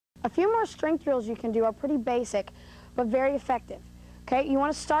A few more strength drills you can do are pretty basic, but very effective. Okay, you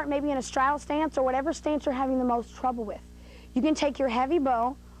want to start maybe in a straddle stance or whatever stance you're having the most trouble with. You can take your heavy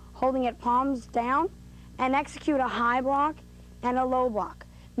bow, holding it palms down, and execute a high block and a low block.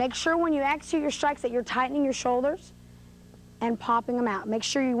 Make sure when you execute your strikes that you're tightening your shoulders and popping them out. Make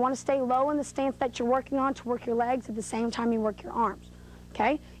sure you want to stay low in the stance that you're working on to work your legs at the same time you work your arms.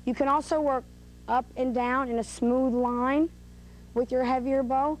 Okay? You can also work up and down in a smooth line with your heavier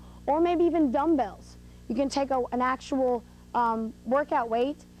bow, or maybe even dumbbells. You can take an actual workout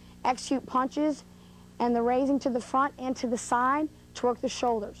weight, execute punches, and the raising to the front and to the side to work the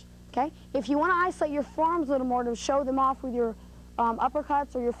shoulders. Okay? If you want to isolate your forearms a little more to show them off with your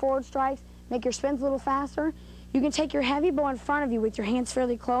uppercuts or your forward strikes, make your spins a little faster, you can take your heavy bow in front of you with your hands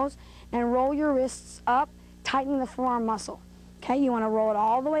fairly closed and roll your wrists up, tightening the forearm muscle. Okay? You want to roll it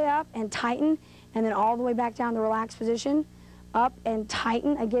all the way up and tighten, and then all the way back down to relaxed position. Up and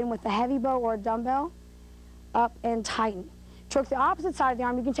tighten, again with the heavy bow or a dumbbell. Up and tighten. To work the opposite side of the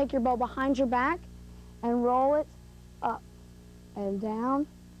arm, you can take your bow behind your back and roll it up and down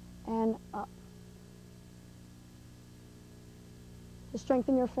and up to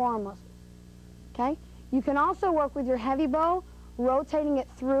strengthen your forearm muscles. Okay? You can also work with your heavy bow, rotating it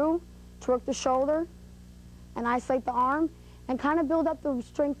through to work the shoulder and isolate the arm and kind of build up the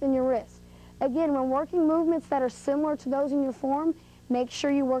strength in your wrist. Again, when working movements that are similar to those in your form, make sure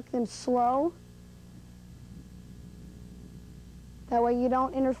you work them slow. That way you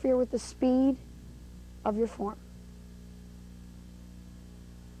don't interfere with the speed of your form.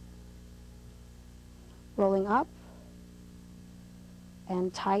 Rolling up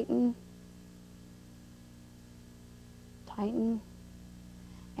and tighten, tighten,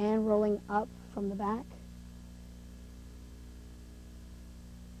 and rolling up from the back.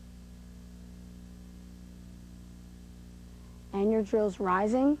 And your drills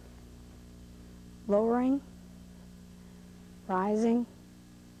rising, lowering, rising,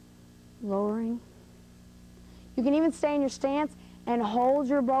 lowering. You can even stay in your stance and hold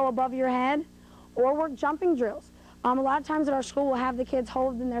your bow above your head or work jumping drills. A lot of times at our school we'll have the kids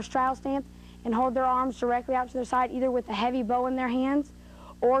hold in their straddle stance and hold their arms directly out to their side, either with a heavy bow in their hands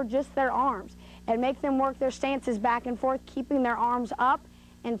or just their arms, and make them work their stances back and forth, keeping their arms up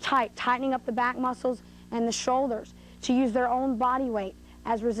and tight, tightening up the back muscles and the shoulders to use their own body weight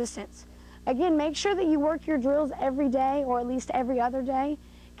as resistance. Again, make sure that you work your drills every day or at least every other day,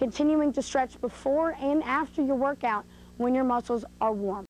 continuing to stretch before and after your workout when your muscles are warm.